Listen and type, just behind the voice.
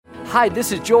Hi,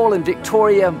 this is Joel and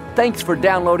Victoria. Thanks for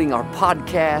downloading our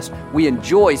podcast. We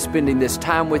enjoy spending this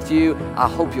time with you. I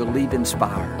hope you'll leave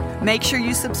inspired. Make sure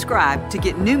you subscribe to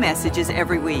get new messages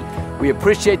every week. We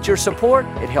appreciate your support.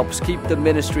 It helps keep the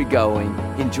ministry going.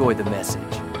 Enjoy the message.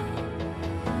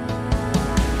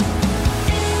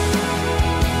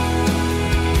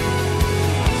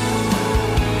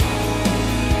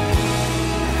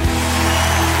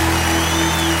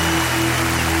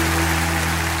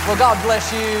 Well, God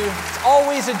bless you. It's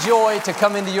always a joy to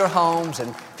come into your homes. And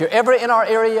if you're ever in our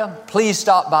area, please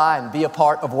stop by and be a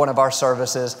part of one of our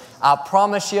services. I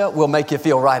promise you, we'll make you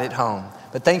feel right at home.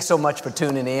 But thanks so much for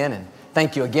tuning in. And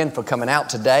thank you again for coming out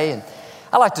today. And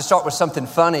I like to start with something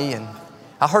funny. And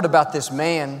I heard about this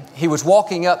man. He was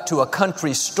walking up to a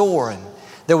country store, and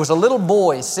there was a little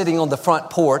boy sitting on the front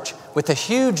porch with a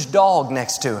huge dog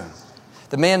next to him.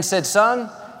 The man said, "Son,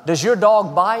 does your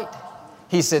dog bite?"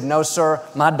 He said, "No, sir,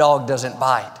 my dog doesn't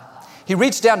bite." He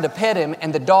reached down to pet him,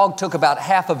 and the dog took about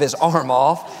half of his arm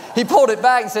off. He pulled it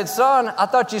back and said, "Son, I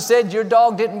thought you said your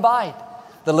dog didn't bite."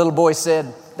 The little boy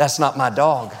said, "That's not my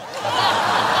dog."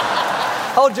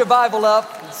 Hold your Bible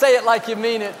up. Say it like you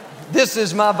mean it. This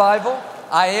is my Bible.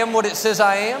 I am what it says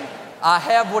I am. I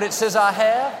have what it says I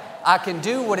have. I can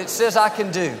do what it says I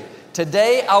can do.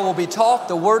 Today I will be taught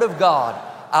the Word of God.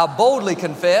 I boldly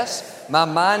confess. My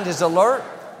mind is alert.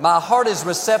 My heart is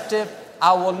receptive.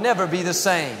 I will never be the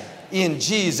same. In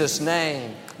Jesus'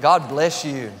 name, God bless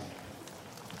you.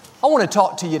 I want to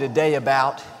talk to you today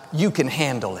about you can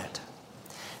handle it.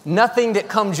 Nothing that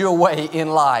comes your way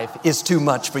in life is too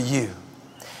much for you.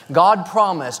 God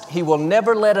promised He will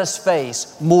never let us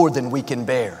face more than we can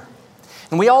bear.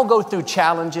 And we all go through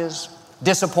challenges,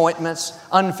 disappointments,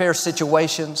 unfair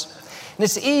situations. And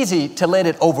it's easy to let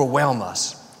it overwhelm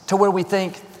us to where we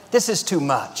think, this is too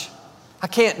much. I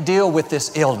can't deal with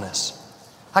this illness.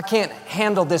 I can't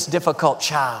handle this difficult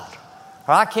child.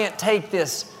 Or I can't take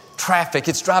this traffic.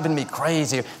 It's driving me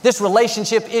crazy. This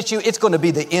relationship issue, it's going to be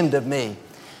the end of me.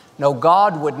 No,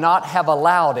 God would not have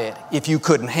allowed it if you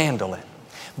couldn't handle it.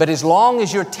 But as long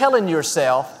as you're telling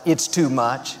yourself it's too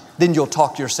much, then you'll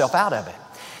talk yourself out of it.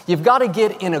 You've got to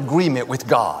get in agreement with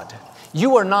God.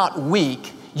 You are not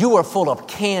weak. You are full of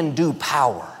can-do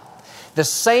power. The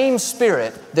same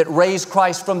Spirit that raised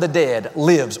Christ from the dead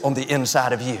lives on the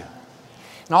inside of you.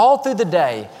 And all through the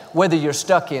day, whether you're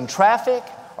stuck in traffic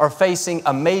or facing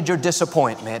a major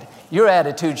disappointment, your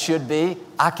attitude should be,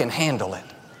 I can handle it.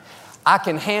 I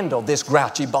can handle this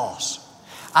grouchy boss.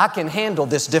 I can handle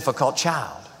this difficult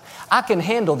child. I can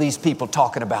handle these people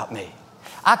talking about me.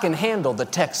 I can handle the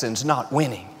Texans not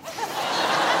winning.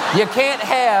 You can't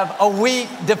have a weak,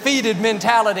 defeated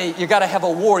mentality. You got to have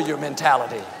a warrior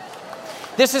mentality.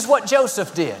 This is what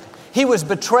Joseph did. He was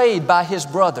betrayed by his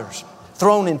brothers,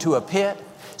 thrown into a pit,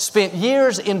 spent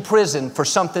years in prison for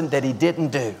something that he didn't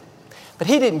do. But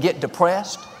he didn't get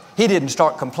depressed. He didn't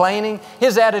start complaining.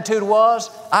 His attitude was,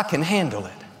 I can handle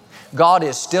it. God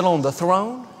is still on the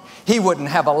throne. He wouldn't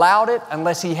have allowed it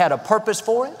unless He had a purpose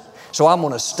for it. So I'm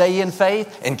going to stay in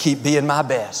faith and keep being my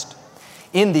best.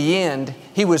 In the end,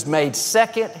 he was made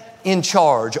second in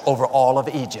charge over all of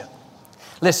Egypt.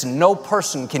 Listen, no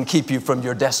person can keep you from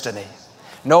your destiny.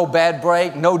 No bad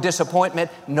break, no disappointment,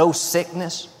 no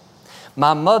sickness.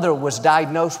 My mother was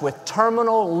diagnosed with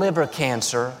terminal liver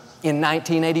cancer in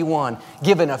 1981,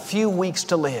 given a few weeks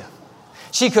to live.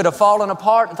 She could have fallen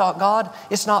apart and thought, God,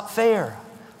 it's not fair.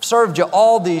 I've served you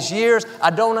all these years. I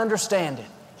don't understand it.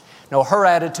 No, her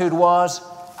attitude was,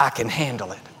 I can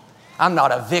handle it. I'm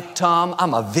not a victim.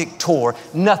 I'm a victor.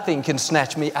 Nothing can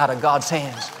snatch me out of God's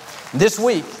hands. This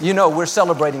week, you know, we're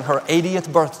celebrating her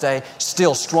 80th birthday,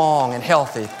 still strong and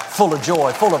healthy, full of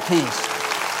joy, full of peace.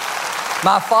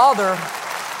 My father,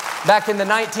 back in the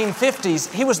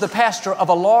 1950s, he was the pastor of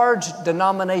a large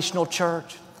denominational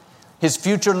church. His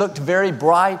future looked very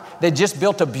bright. They just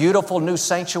built a beautiful new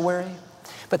sanctuary.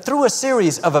 But through a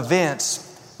series of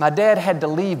events, my dad had to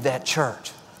leave that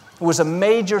church. It was a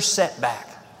major setback,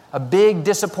 a big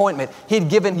disappointment. He'd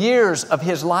given years of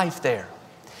his life there.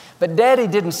 But Daddy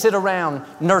didn't sit around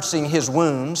nursing his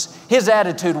wounds. His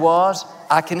attitude was,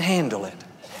 I can handle it.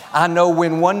 I know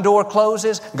when one door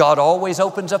closes, God always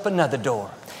opens up another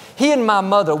door. He and my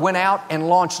mother went out and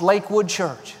launched Lakewood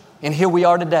Church. And here we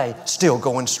are today, still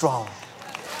going strong.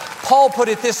 Paul put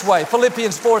it this way,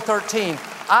 Philippians 4:13,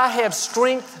 I have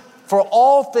strength for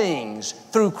all things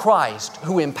through Christ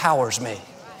who empowers me.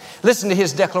 Listen to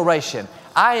his declaration.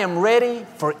 I am ready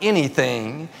for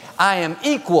anything. I am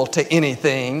equal to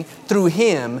anything through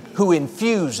Him who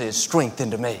infuses strength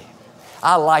into me.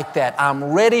 I like that.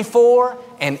 I'm ready for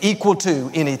and equal to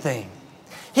anything.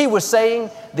 He was saying,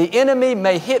 the enemy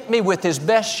may hit me with his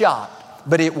best shot,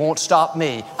 but it won't stop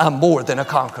me. I'm more than a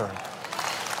conqueror.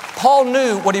 Paul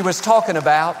knew what he was talking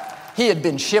about. He had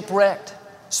been shipwrecked,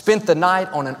 spent the night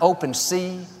on an open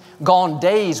sea, gone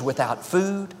days without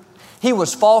food. He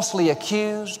was falsely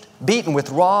accused, beaten with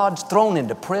rods, thrown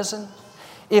into prison.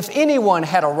 If anyone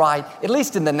had a right, at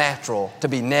least in the natural, to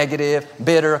be negative,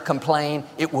 bitter, complain,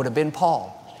 it would have been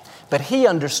Paul. But he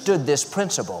understood this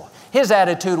principle. His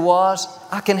attitude was,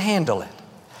 I can handle it.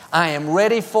 I am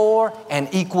ready for and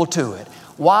equal to it.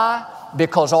 Why?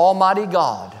 Because Almighty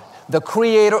God, the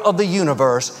creator of the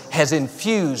universe, has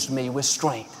infused me with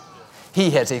strength. He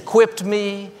has equipped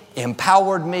me,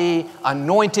 empowered me,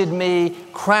 anointed me,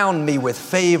 crowned me with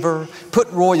favor, put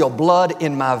royal blood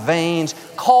in my veins,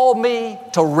 called me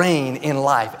to reign in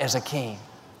life as a king.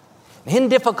 In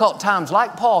difficult times,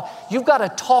 like Paul, you've got to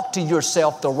talk to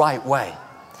yourself the right way.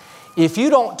 If you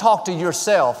don't talk to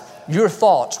yourself, your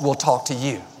thoughts will talk to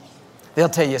you. They'll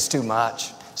tell you it's too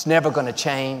much. It's never going to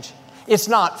change. It's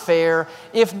not fair.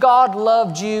 If God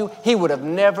loved you, He would have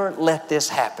never let this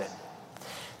happen.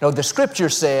 No, the Scripture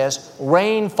says,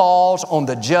 rain falls on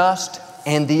the just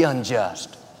and the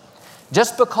unjust.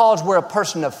 Just because we're a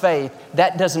person of faith,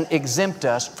 that doesn't exempt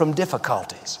us from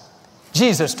difficulties.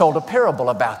 Jesus told a parable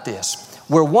about this,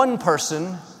 where one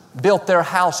person built their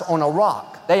house on a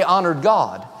rock. They honored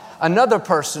God. Another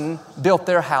person built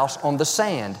their house on the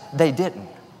sand. They didn't.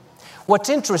 What's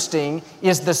interesting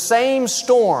is the same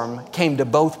storm came to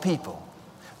both people.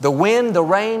 The wind, the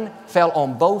rain fell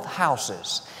on both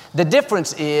houses. The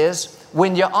difference is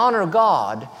when you honor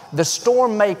God, the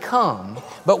storm may come,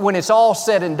 but when it's all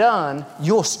said and done,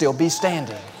 you'll still be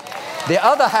standing. The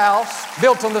other house,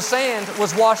 built on the sand,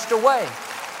 was washed away.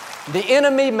 The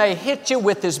enemy may hit you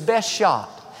with his best shot,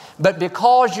 but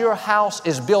because your house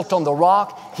is built on the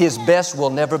rock, his best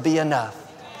will never be enough.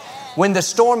 When the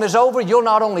storm is over, you'll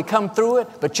not only come through it,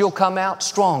 but you'll come out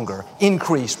stronger,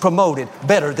 increased, promoted,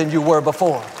 better than you were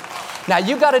before. Now,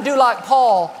 you've got to do like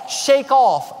Paul, shake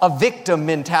off a victim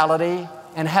mentality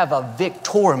and have a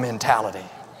victor mentality.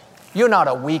 You're not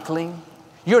a weakling.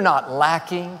 You're not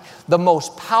lacking. The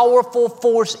most powerful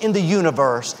force in the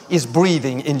universe is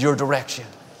breathing in your direction.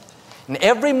 And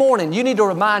every morning you need to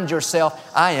remind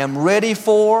yourself, I am ready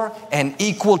for and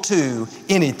equal to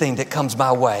anything that comes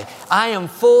my way. I am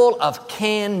full of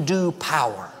can-do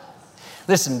power.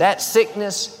 Listen, that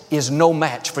sickness is no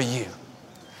match for you.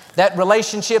 That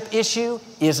relationship issue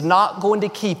is not going to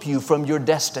keep you from your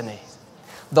destiny.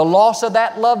 The loss of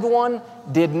that loved one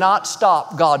did not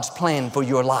stop God's plan for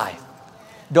your life.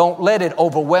 Don't let it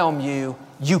overwhelm you.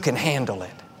 You can handle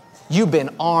it. You've been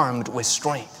armed with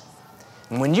strength.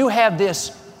 And when you have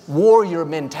this warrior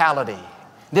mentality,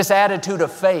 this attitude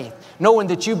of faith, knowing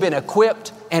that you've been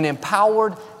equipped and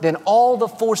empowered, then all the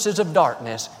forces of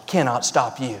darkness cannot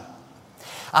stop you.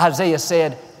 Isaiah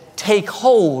said, take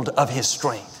hold of His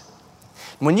strength.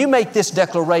 When you make this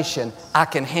declaration, I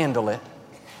can handle it,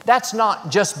 that's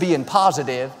not just being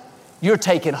positive, you're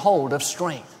taking hold of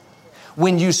strength.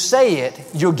 When you say it,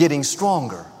 you're getting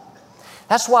stronger.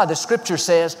 That's why the Scripture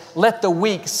says, let the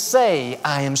weak say,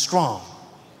 I am strong.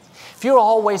 If you're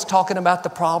always talking about the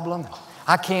problem,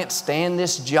 I can't stand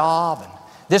this job, and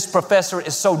this professor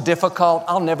is so difficult,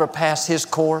 I'll never pass his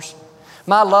course.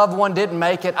 My loved one didn't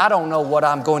make it, I don't know what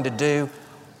I'm going to do.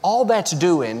 All that's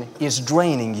doing is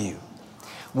draining you.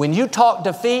 When you talk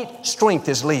defeat, strength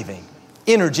is leaving,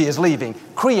 energy is leaving,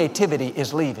 creativity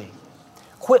is leaving.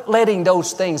 Quit letting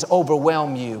those things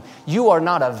overwhelm you. You are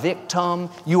not a victim,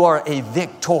 you are a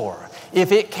victor.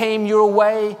 If it came your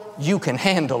way, you can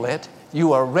handle it.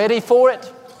 You are ready for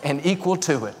it and equal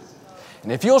to it.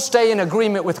 And if you'll stay in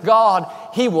agreement with God,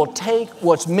 He will take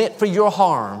what's meant for your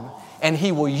harm and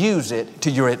He will use it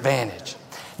to your advantage.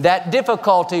 That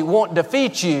difficulty won't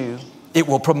defeat you, it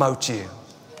will promote you.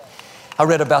 I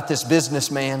read about this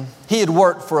businessman. He had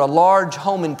worked for a large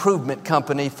home improvement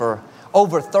company for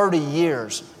over 30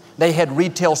 years. They had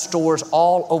retail stores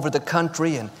all over the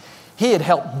country, and he had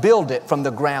helped build it from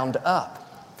the ground up.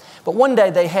 But one day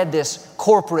they had this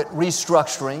corporate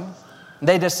restructuring.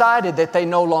 They decided that they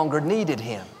no longer needed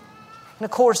him. And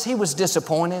of course, he was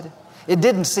disappointed. It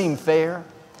didn't seem fair.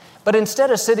 But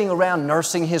instead of sitting around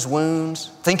nursing his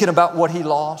wounds, thinking about what he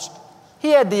lost, he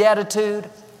had the attitude,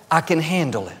 I can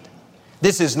handle it.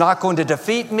 This is not going to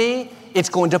defeat me, it's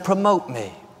going to promote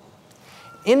me.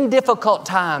 In difficult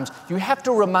times, you have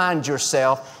to remind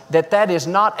yourself that that is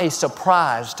not a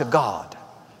surprise to God.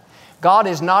 God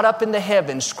is not up in the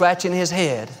heavens scratching His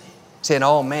head saying,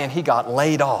 oh man, he got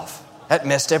laid off. That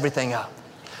messed everything up.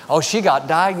 Oh, she got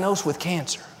diagnosed with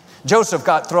cancer. Joseph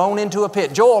got thrown into a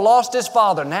pit. Joel lost his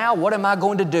father. Now what am I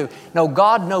going to do? No,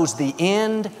 God knows the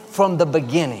end from the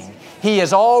beginning. He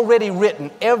has already written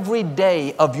every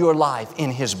day of your life in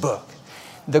His book.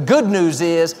 The good news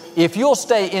is, if you'll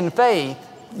stay in faith,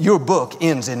 your book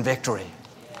ends in victory.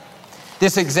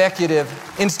 This executive,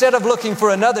 instead of looking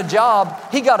for another job,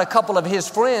 he got a couple of his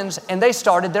friends and they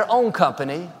started their own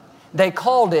company. They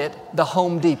called it the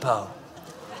Home Depot.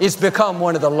 It's become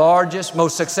one of the largest,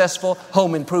 most successful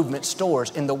home improvement stores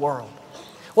in the world.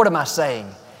 What am I saying?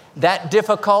 That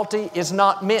difficulty is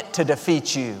not meant to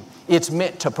defeat you. It's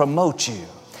meant to promote you.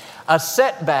 A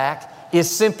setback is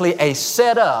simply a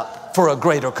setup for a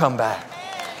greater comeback.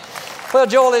 Well,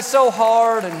 Joel, it's so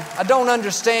hard and I don't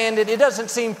understand it. It doesn't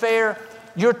seem fair.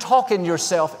 You're talking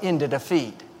yourself into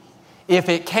defeat. If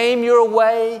it came your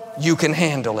way, you can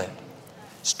handle it.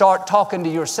 Start talking to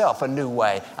yourself a new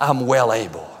way. I'm well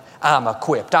able. I'm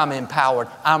equipped. I'm empowered.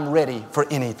 I'm ready for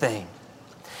anything.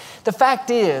 The fact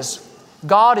is,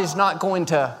 God is not going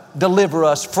to deliver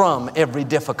us from every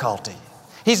difficulty.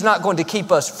 He's not going to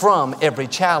keep us from every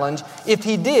challenge. If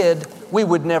He did, we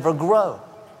would never grow.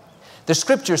 The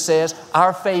Scripture says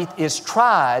our faith is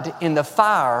tried in the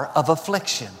fire of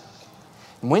affliction.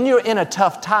 When you're in a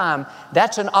tough time,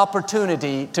 that's an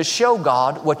opportunity to show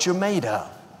God what you're made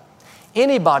of.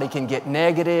 Anybody can get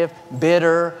negative,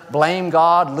 bitter, blame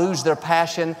God, lose their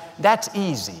passion. That's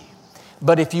easy.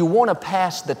 But if you want to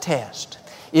pass the test,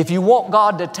 if you want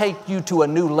God to take you to a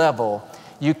new level,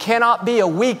 you cannot be a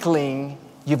weakling,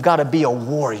 you've got to be a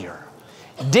warrior.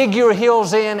 Dig your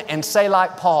heels in and say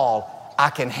like Paul,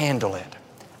 I can handle it.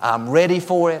 I'm ready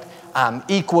for it. I'm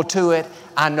equal to it.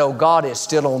 I know God is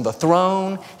still on the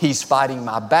throne. He's fighting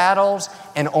my battles.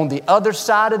 And on the other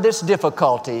side of this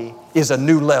difficulty is a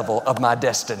new level of my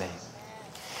destiny.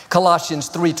 Colossians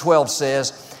 3:12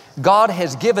 says, God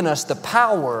has given us the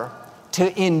power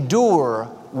to endure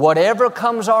whatever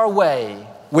comes our way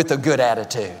with a good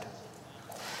attitude.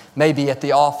 Maybe at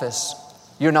the office,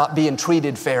 you're not being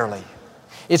treated fairly.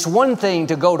 It's one thing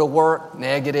to go to work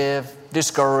negative,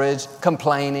 discouraged,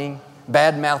 complaining,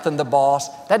 bad-mouthing the boss.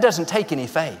 That doesn't take any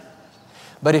faith.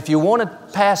 But if you want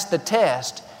to pass the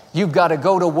test, you've got to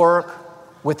go to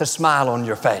work with a smile on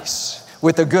your face,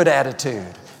 with a good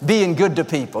attitude, being good to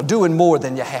people, doing more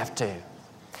than you have to.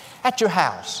 At your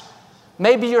house,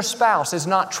 maybe your spouse is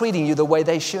not treating you the way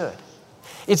they should.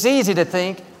 It's easy to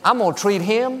think, I'm going to treat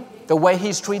him the way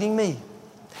he's treating me.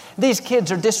 These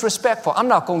kids are disrespectful. I'm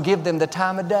not going to give them the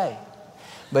time of day.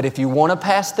 But if you want to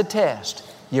pass the test,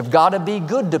 you've got to be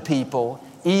good to people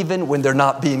even when they're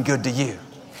not being good to you.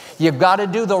 You've got to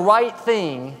do the right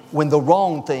thing when the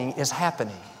wrong thing is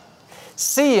happening.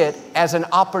 See it as an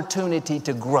opportunity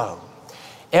to grow.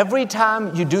 Every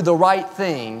time you do the right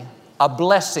thing, a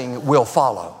blessing will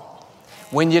follow.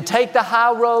 When you take the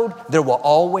high road, there will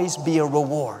always be a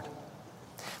reward.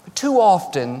 But too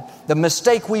often, the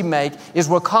mistake we make is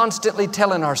we're constantly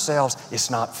telling ourselves,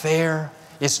 it's not fair,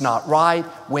 it's not right.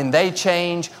 When they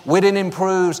change, when it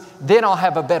improves, then I'll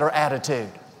have a better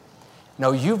attitude.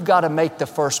 No, you've got to make the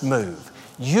first move.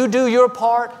 You do your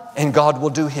part, and God will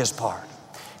do His part.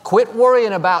 Quit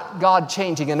worrying about God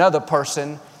changing another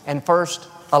person, and first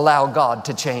allow God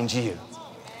to change you.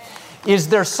 Is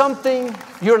there something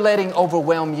you're letting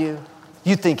overwhelm you?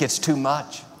 You think it's too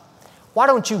much? Why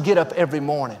don't you get up every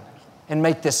morning and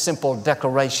make this simple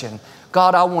declaration?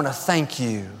 God, I want to thank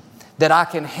you that I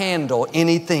can handle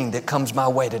anything that comes my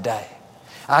way today.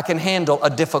 I can handle a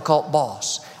difficult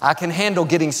boss. I can handle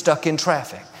getting stuck in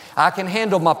traffic. I can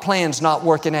handle my plans not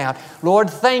working out. Lord,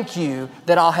 thank you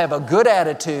that I'll have a good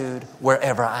attitude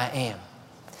wherever I am.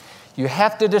 You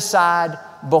have to decide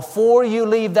before you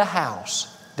leave the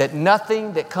house that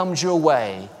nothing that comes your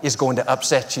way is going to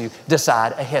upset you.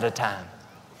 Decide ahead of time.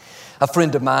 A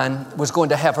friend of mine was going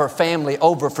to have her family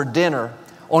over for dinner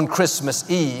on Christmas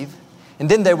Eve, and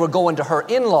then they were going to her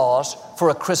in-laws for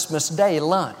a Christmas Day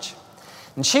lunch.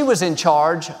 And she was in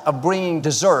charge of bringing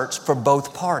desserts for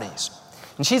both parties.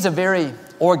 And she's a very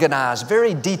organized,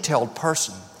 very detailed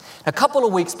person. A couple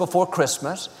of weeks before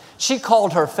Christmas, she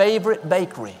called her favorite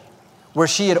bakery where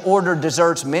she had ordered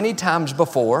desserts many times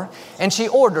before, and she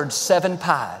ordered 7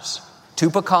 pies, 2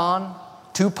 pecan,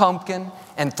 2 pumpkin,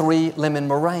 and 3 lemon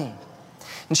meringue.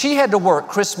 And she had to work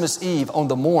Christmas Eve on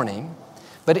the morning,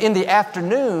 but in the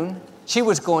afternoon, she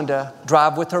was going to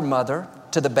drive with her mother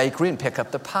to the bakery and pick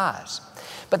up the pies.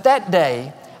 But that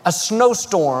day, a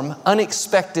snowstorm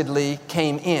unexpectedly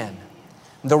came in.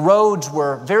 The roads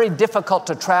were very difficult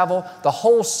to travel. The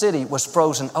whole city was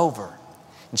frozen over.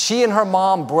 And she and her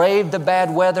mom braved the bad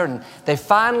weather, and they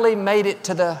finally made it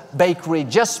to the bakery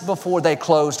just before they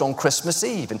closed on Christmas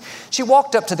Eve. And she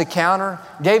walked up to the counter,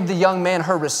 gave the young man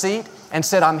her receipt, and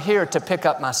said, "I'm here to pick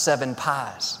up my 7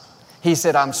 pies." He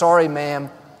said, "I'm sorry,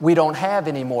 ma'am, we don't have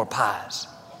any more pies."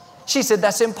 She said,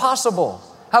 "That's impossible.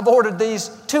 I've ordered these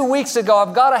 2 weeks ago.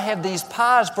 I've got to have these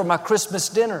pies for my Christmas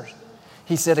dinners."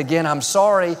 He said again, "I'm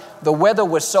sorry, the weather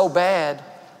was so bad,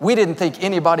 we didn't think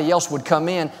anybody else would come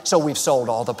in, so we've sold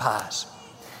all the pies."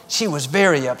 She was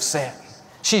very upset.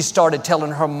 She started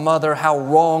telling her mother how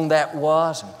wrong that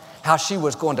was, and how she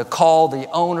was going to call the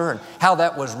owner, and how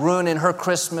that was ruining her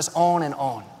Christmas, on and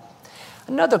on.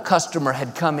 Another customer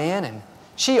had come in, and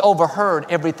she overheard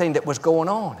everything that was going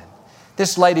on. And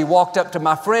this lady walked up to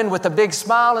my friend with a big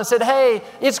smile and said, "Hey,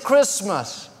 it's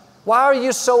Christmas. Why are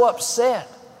you so upset?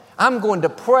 I'm going to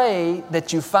pray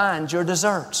that you find your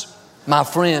desserts." My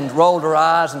friend rolled her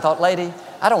eyes and thought, "Lady,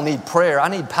 I don't need prayer, I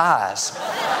need pies."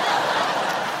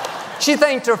 She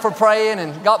thanked her for praying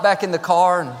and got back in the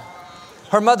car, and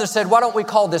her mother said, "Why don't we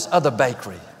call this other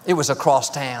bakery?" It was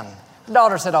across town. The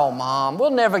daughter said, "Oh, Mom,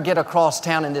 we'll never get across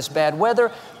town in this bad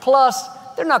weather. Plus,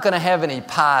 they're not going to have any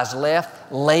pies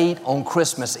left late on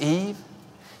Christmas Eve."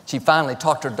 She finally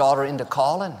talked her daughter into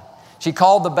calling. She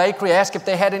called the bakery, asked if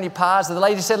they had any pies, and the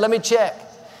lady said, "Let me check."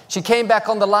 She came back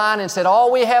on the line and said,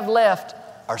 "All we have left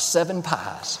are 7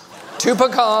 pies. 2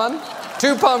 pecan,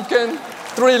 2 pumpkin,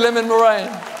 3 lemon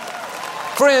meringue."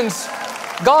 Friends,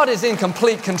 God is in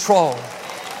complete control.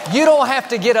 You don't have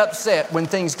to get upset when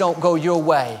things don't go your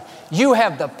way. You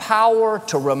have the power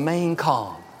to remain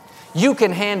calm. You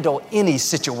can handle any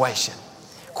situation.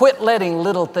 Quit letting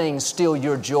little things steal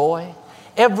your joy.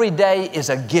 Every day is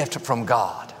a gift from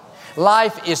God.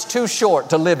 Life is too short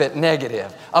to live it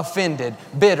negative, offended,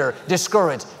 bitter,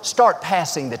 discouraged. Start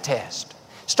passing the test.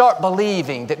 Start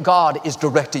believing that God is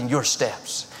directing your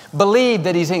steps. Believe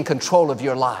that He's in control of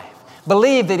your life.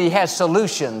 Believe that He has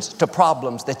solutions to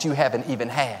problems that you haven't even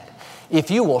had.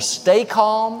 If you will stay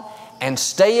calm and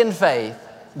stay in faith,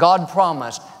 God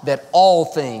promised that all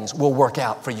things will work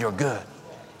out for your good.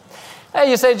 Hey,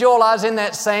 you say, "Joel, I was in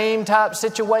that same type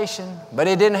situation, but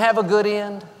it didn't have a good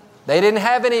end. They didn't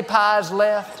have any pies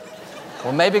left."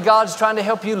 Well, maybe God's trying to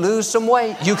help you lose some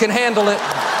weight. You can handle it.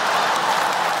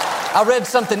 I read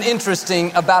something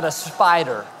interesting about a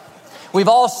spider. We've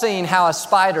all seen how a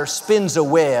spider spins a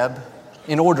web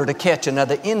in order to catch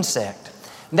another insect.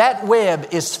 That web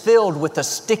is filled with a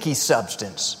sticky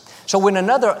substance. So when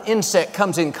another insect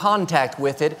comes in contact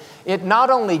with it, it not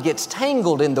only gets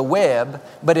tangled in the web,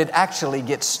 but it actually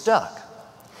gets stuck.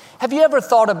 Have you ever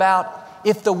thought about,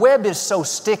 if the web is so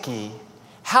sticky,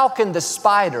 how can the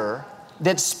spider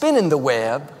that's spinning the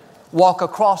web walk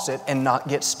across it and not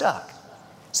get stuck?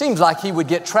 Seems like he would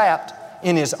get trapped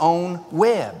in his own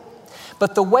web.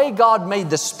 But the way God made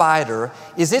the spider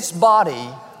is its body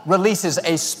releases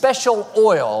a special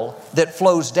oil that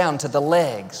flows down to the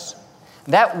legs.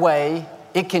 That way,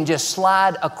 it can just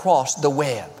slide across the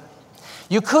web.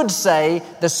 You could say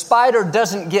the spider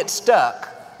doesn't get stuck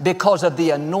because of the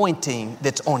anointing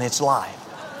that's on its life.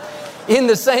 In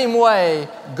the same way,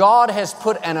 God has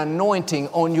put an anointing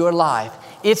on your life.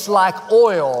 It's like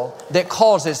oil that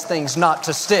causes things not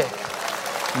to stick.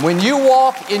 When you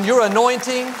walk in your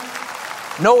anointing,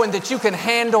 knowing that you can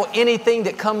handle anything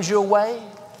that comes your way,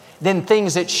 then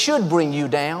things that should bring you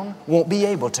down won't be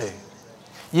able to.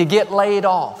 You get laid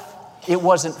off. It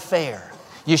wasn't fair.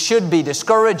 You should be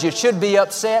discouraged. You should be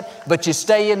upset, but you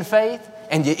stay in faith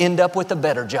and you end up with a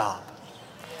better job.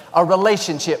 A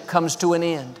relationship comes to an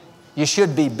end. You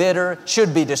should be bitter,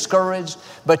 should be discouraged,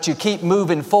 but you keep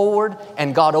moving forward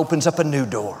and God opens up a new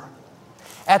door.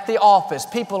 At the office,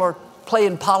 people are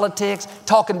playing politics,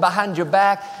 talking behind your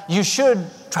back. You should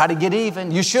try to get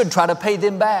even. You should try to pay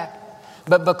them back.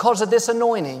 But because of this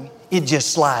anointing, it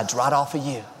just slides right off of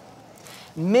you.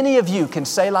 Many of you can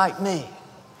say like me,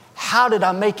 "How did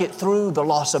I make it through the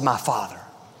loss of my father?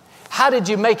 How did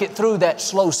you make it through that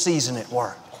slow season at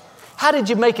work? How did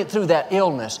you make it through that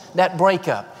illness, that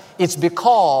breakup?" It's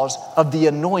because of the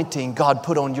anointing God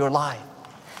put on your life.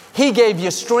 He gave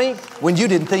you strength when you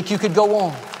didn't think you could go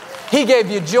on. He gave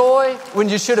you joy when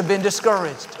you should have been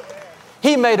discouraged.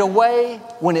 He made a way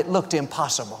when it looked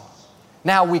impossible.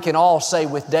 Now we can all say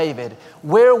with David,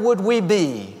 "Where would we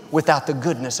be without the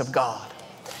goodness of God?"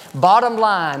 Bottom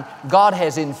line, God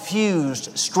has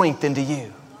infused strength into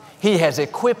you. He has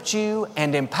equipped you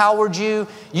and empowered you.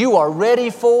 You are ready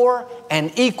for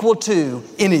and equal to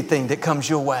anything that comes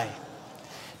your way.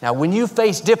 Now, when you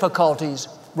face difficulties,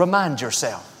 remind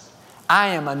yourself, I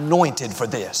am anointed for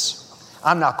this.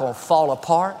 I'm not going to fall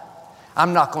apart.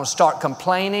 I'm not going to start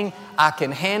complaining. I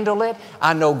can handle it.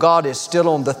 I know God is still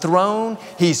on the throne.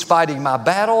 He's fighting my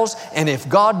battles. And if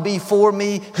God be for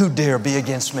me, who dare be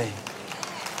against me?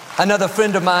 Another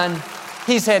friend of mine,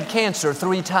 he's had cancer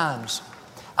 3 times.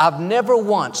 I've never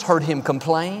once heard him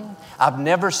complain. I've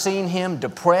never seen him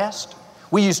depressed.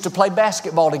 We used to play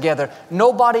basketball together.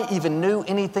 Nobody even knew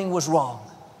anything was wrong.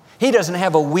 He doesn't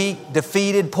have a weak,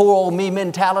 defeated, poor old me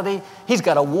mentality. He's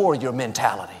got a warrior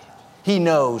mentality. He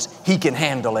knows he can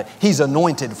handle it. He's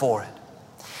anointed for it.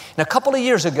 And a couple of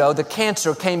years ago, the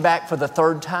cancer came back for the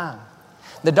 3rd time.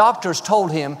 The doctors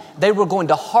told him they were going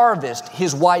to harvest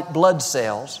his white blood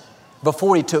cells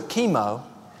before he took chemo.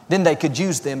 Then they could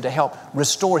use them to help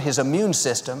restore his immune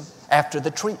system after the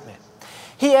treatment.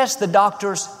 He asked the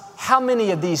doctors how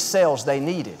many of these cells they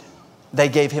needed. They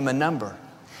gave him a number.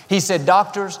 He said,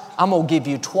 "Doctors, I'm going to give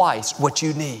you twice what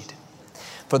you need."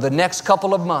 For the next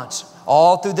couple of months,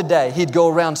 all through the day, he'd go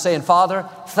around saying, "Father,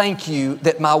 thank you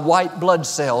that my white blood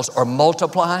cells are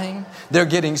multiplying. They're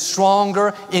getting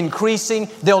stronger, increasing.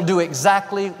 They'll do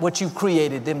exactly what you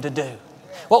created them to do."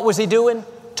 What was he doing?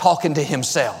 Talking to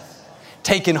himself,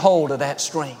 taking hold of that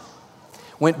strength.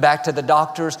 Went back to the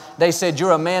doctors. They said,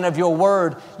 "You're a man of your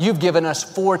word. You've given us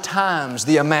 4 times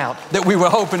the amount that we were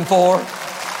hoping for."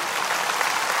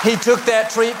 He took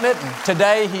that treatment, and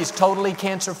today he's totally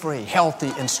cancer-free,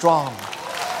 healthy and strong.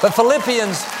 But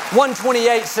Philippians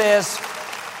 1:28 says,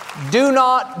 "Do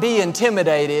not be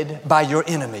intimidated by your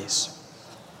enemies."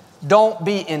 Don't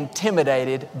be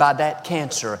intimidated by that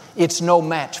cancer. It's no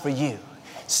match for you.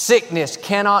 Sickness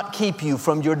cannot keep you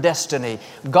from your destiny.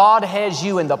 God has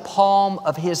you in the palm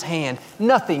of His hand.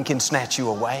 Nothing can snatch you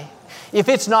away. If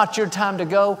it's not your time to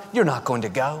go, you're not going to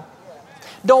go.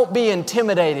 Don't be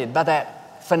intimidated by that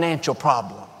financial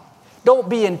problem. Don't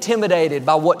be intimidated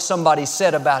by what somebody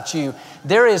said about you.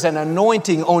 There is an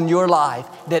anointing on your life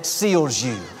that seals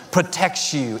you,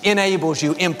 protects you, enables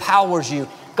you, empowers you.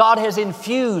 God has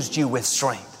infused you with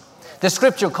strength. The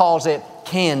scripture calls it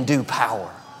can-do power.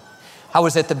 I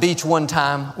was at the beach one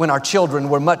time when our children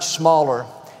were much smaller.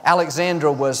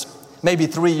 Alexandra was maybe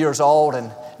 3 years old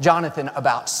and Jonathan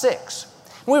about 6.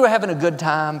 We were having a good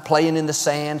time playing in the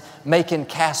sand, making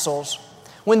castles,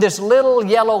 when this little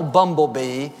yellow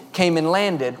bumblebee came and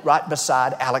landed right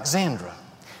beside Alexandra.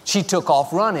 She took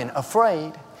off running,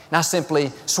 afraid, and I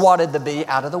simply swatted the bee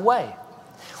out of the way.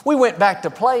 We went back to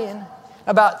playing.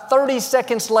 About 30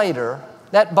 seconds later,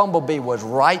 that bumblebee was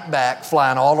right back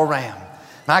flying all around.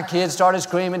 My kids started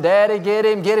screaming, "Daddy, get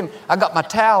him, get him." I got my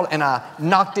towel and I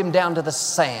knocked him down to the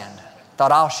sand.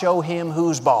 Thought, I'll show him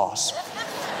who's boss.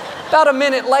 About a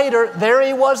minute later, there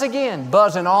he was again,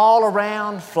 buzzing all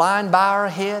around, flying by our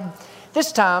head.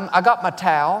 This time, I got my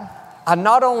towel. I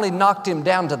not only knocked him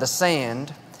down to the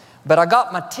sand, but I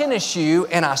got my tennis shoe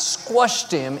and I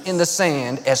squashed him in the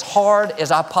sand as hard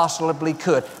as I possibly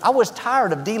could. I was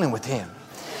tired of dealing with him.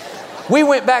 We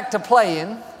went back to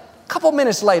playing. A couple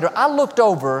minutes later, I looked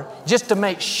over just to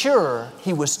make sure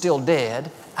he was still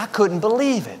dead. I couldn't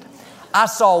believe it. I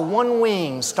saw one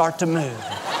wing start to move.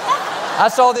 I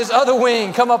saw this other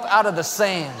wing come up out of the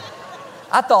sand.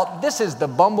 I thought, this is the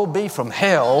bumblebee from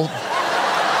hell.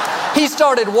 He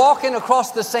started walking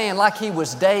across the sand like he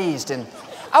was dazed, and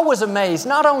I was amazed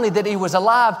not only that he was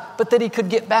alive, but that he could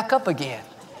get back up again.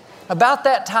 About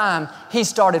that time, he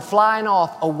started flying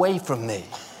off away from me.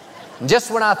 And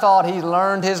just when I thought he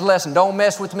learned his lesson, don't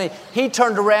mess with me, he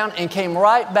turned around and came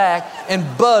right back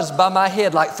and buzzed by my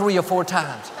head like 3 or 4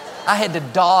 times. I had to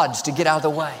dodge to get out of the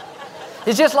way.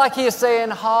 It's just like he is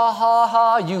saying, "Ha, ha,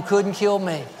 ha, you couldn't kill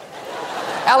me."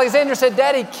 Alexandra said,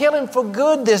 "Daddy, kill him for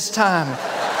good this time."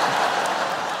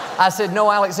 I said,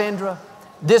 "No, Alexandra,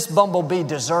 this bumblebee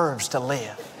deserves to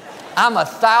live. I'm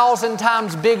 1,000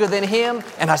 times bigger than him,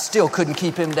 and I still couldn't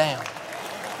keep him down."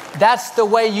 That's the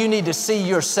way you need to see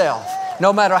yourself.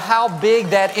 No matter how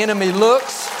big that enemy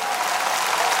looks,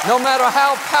 no matter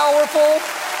how powerful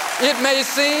it may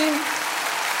seem,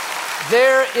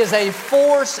 there is a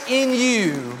force in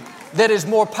you that is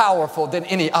more powerful than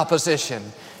any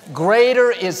opposition.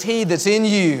 Greater is He that's in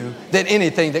you than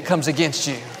anything that comes against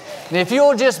you. And if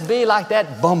you'll just be like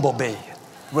that bumblebee,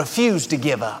 refuse to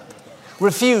give up,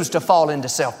 refuse to fall into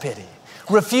self-pity,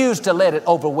 refuse to let it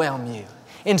overwhelm you.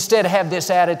 Instead, have this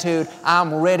attitude,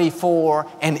 I'm ready for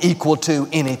and equal to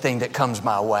anything that comes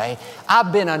my way.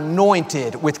 I've been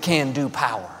anointed with can-do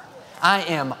power. I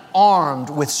am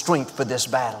armed with strength for this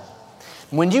battle.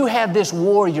 When you have this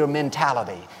warrior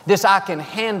mentality, this I can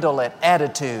handle it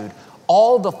attitude,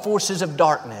 all the forces of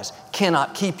darkness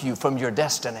cannot keep you from your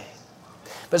destiny.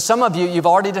 But some of you, you've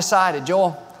already decided,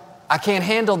 Joel, I can't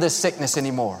handle this sickness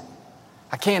anymore.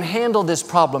 I can't handle this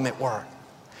problem at work.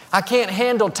 I can't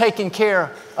handle taking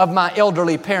care of my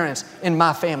elderly parents in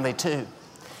my family too.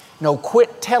 No,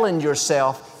 quit telling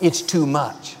yourself it's too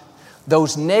much.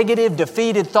 Those negative,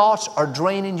 defeated thoughts are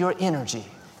draining your energy.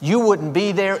 You wouldn't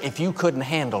be there if you couldn't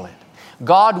handle it.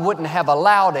 God wouldn't have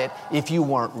allowed it if you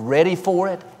weren't ready for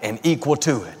it and equal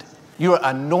to it. You're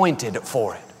anointed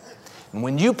for it. And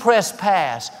when you press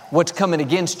past what's coming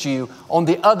against you, on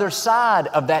the other side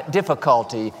of that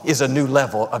difficulty is a new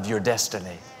level of your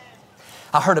destiny.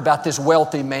 I heard about this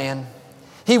wealthy man.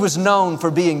 He was known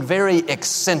for being very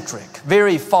eccentric,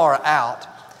 very far out.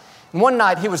 And one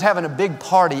night he was having a big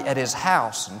party at his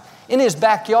house. And in his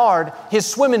backyard, his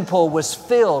swimming pool was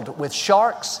filled with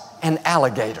sharks and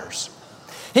alligators.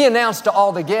 He announced to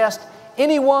all the guests,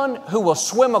 anyone who will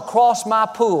swim across my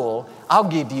pool, I'll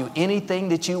give you anything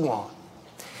that you want.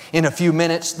 In a few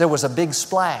minutes, there was a big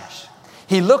splash.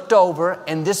 He looked over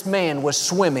and this man was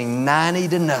swimming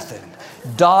 90-0,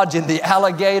 dodging the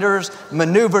alligators,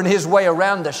 maneuvering his way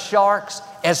around the sharks,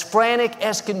 as frantic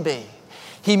as can be.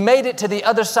 He made it to the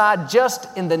other side just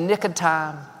in the nick of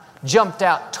time, jumped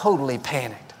out totally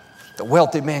panicked. The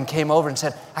wealthy man came over and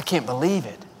said, I can't believe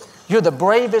it. You're the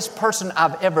bravest person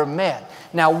I've ever met.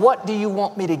 Now, what do you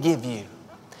want me to give you?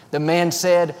 The man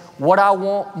said, what I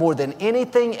want more than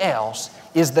anything else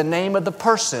is the name of the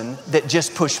person that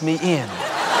just pushed me in.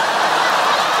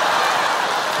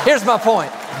 Here's my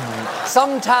point.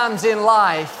 Sometimes in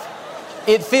life,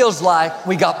 it feels like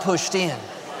we got pushed in.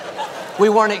 We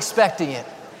weren't expecting it.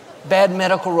 Bad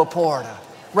medical report, a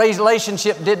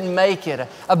relationship didn't make it,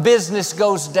 a business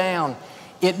goes down.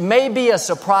 It may be a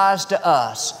surprise to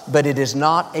us, but it is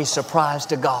not a surprise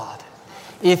to God.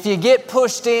 If you get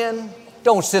pushed in,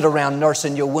 don't sit around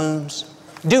nursing your wounds.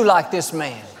 Do like this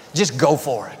man. Just go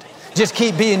for it. Just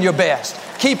keep being your best.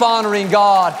 Keep honoring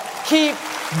God. Keep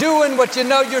doing what you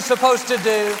know you're supposed to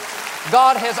do.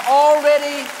 God has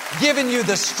already given you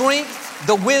the strength,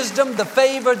 the wisdom, the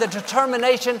favor, the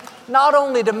determination, not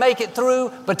only to make it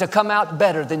through, but to come out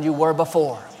better than you were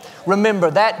before.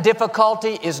 Remember, that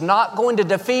difficulty is not going to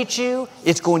defeat you.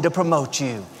 It's going to promote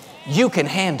you. You can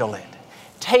handle it.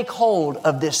 Take hold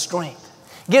of this strength.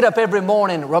 Get up every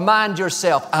morning, remind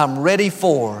yourself, I'm ready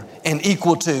for and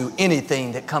equal to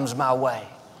anything that comes my way.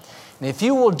 And if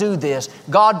you will do this,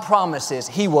 God promises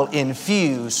He will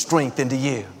infuse strength into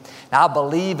you. Now, I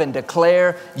believe and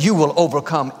declare you will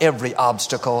overcome every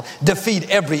obstacle, defeat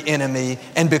every enemy,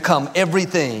 and become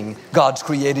everything God's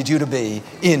created you to be.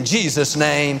 In Jesus'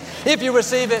 name. If you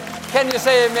receive it, can you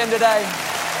say amen today?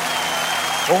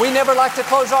 Well, we never like to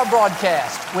close our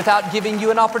broadcast without giving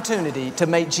you an opportunity to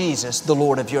make Jesus the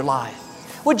Lord of your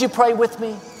life. Would you pray with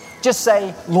me? Just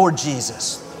say, Lord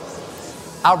Jesus,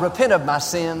 I repent of my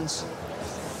sins.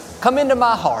 Come into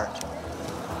my heart.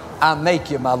 I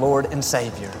make you my Lord and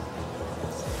Savior.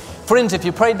 Friends, if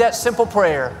you prayed that simple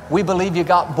prayer, we believe you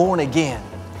got born again.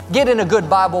 Get in a good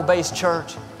Bible-based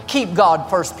church. Keep God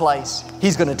first place.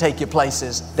 He's going to take you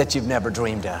places that you've never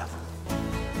dreamed of.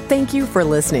 Thank you for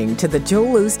listening to the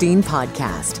Joel Osteen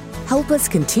Podcast. Help us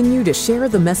continue to share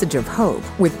the message of hope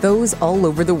with those all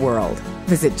over the world.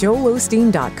 Visit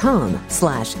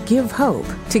joelosteen.com/give hope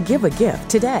to give a gift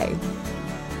today.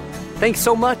 Thanks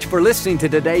so much for listening to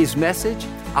today's message.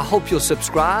 I hope you'll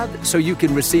subscribe so you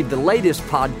can receive the latest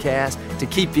podcast to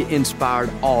keep you inspired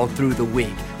all through the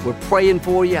week. We're praying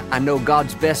for you. I know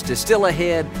God's best is still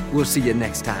ahead. We'll see you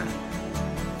next time.